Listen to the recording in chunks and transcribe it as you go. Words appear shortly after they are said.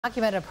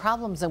Documented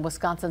problems in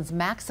Wisconsin's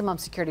maximum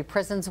security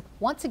prisons,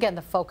 once again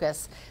the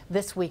focus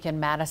this week in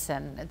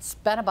Madison. It's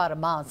been about a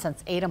month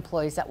since 8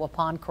 employees at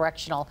Waupun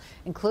Correctional,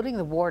 including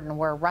the warden,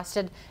 were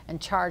arrested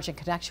and charged in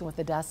connection with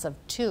the deaths of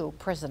 2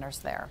 prisoners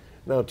there.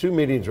 Now, 2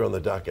 meetings are on the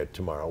docket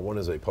tomorrow. One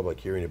is a public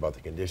hearing about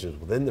the conditions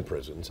within the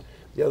prisons.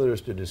 The other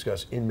is to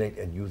discuss inmate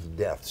and youth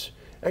deaths.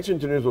 Action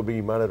 2 News will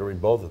be monitoring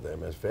both of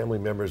them as family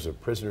members of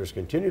prisoners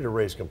continue to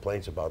raise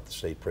complaints about the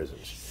state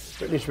prisons.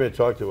 Brittany Schmidt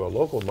talked to a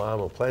local mom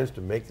who plans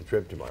to make the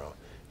trip tomorrow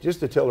just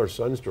to tell her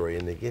son's story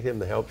and to get him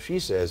the help she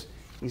says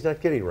he's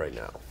not getting right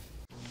now.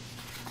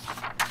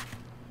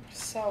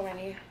 So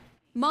many.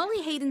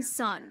 Molly Hayden's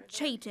son,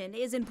 Chayton,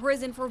 is in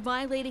prison for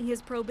violating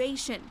his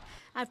probation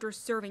after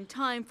serving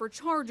time for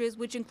charges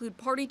which include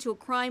party to a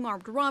crime,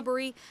 armed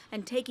robbery,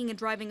 and taking and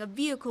driving a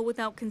vehicle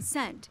without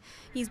consent.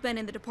 He's been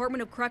in the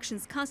Department of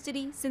Corrections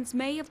custody since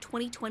May of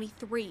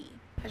 2023.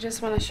 I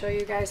just want to show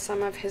you guys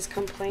some of his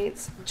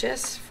complaints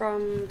just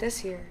from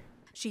this year.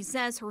 She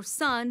says her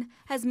son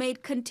has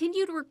made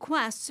continued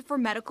requests for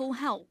medical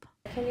help.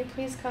 Can you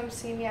please come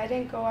see me? I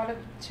didn't go out of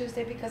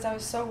Tuesday because I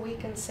was so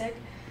weak and sick.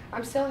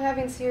 I'm still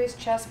having serious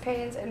chest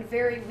pains and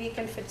very weak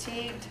and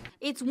fatigued.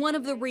 It's one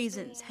of the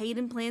reasons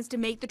Hayden plans to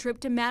make the trip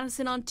to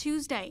Madison on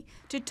Tuesday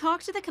to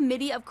talk to the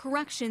Committee of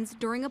Corrections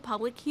during a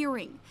public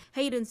hearing.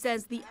 Hayden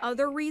says the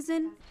other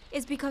reason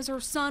is because her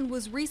son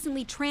was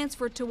recently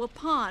transferred to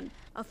Waupun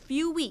a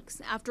few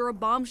weeks after a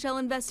bombshell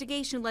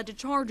investigation led to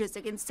charges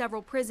against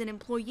several prison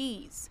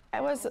employees.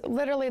 It was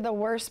literally the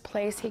worst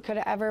place he could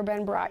have ever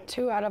been brought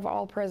to out of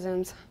all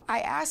prisons. I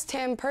asked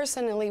him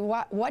personally,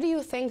 what do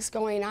you think's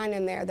going on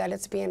in there that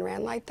it's being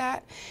ran like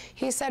that?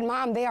 He said,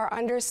 Mom, they are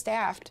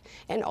understaffed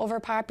and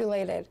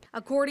overpopulated.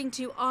 According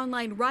to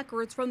online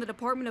records from the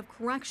Department of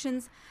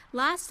Corrections,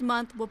 last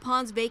month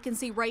Waupun's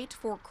vacancy rate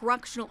for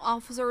correctional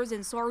officers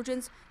and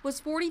sergeants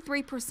was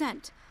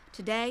 43%.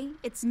 Today,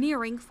 it's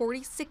nearing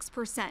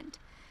 46%.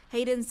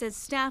 Hayden says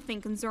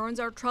staffing concerns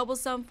are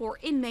troublesome for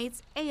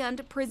inmates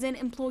and prison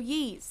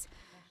employees.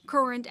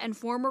 Current and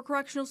former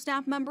correctional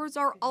staff members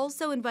are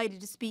also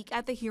invited to speak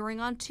at the hearing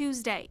on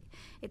Tuesday.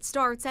 It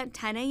starts at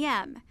 10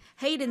 a.m.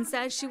 Hayden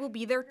says she will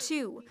be there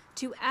too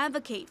to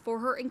advocate for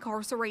her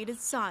incarcerated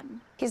son.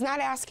 He's not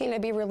asking to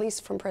be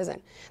released from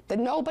prison.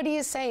 Nobody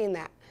is saying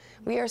that.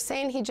 We are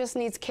saying he just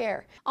needs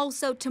care.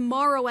 Also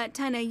tomorrow at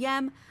 10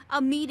 a.m.,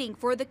 a meeting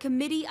for the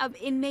Committee of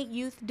Inmate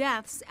Youth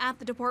Deaths at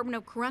the Department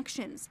of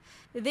Corrections.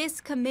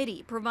 This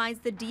committee provides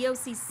the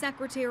DOC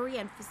secretary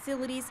and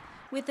facilities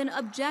with an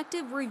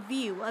objective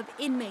review of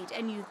inmate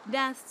and youth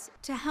deaths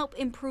to help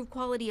improve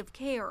quality of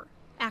care.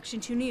 Action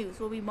 2 News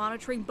will be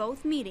monitoring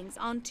both meetings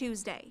on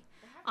Tuesday.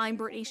 I'm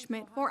Brittany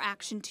Schmidt for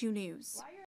Action 2 News.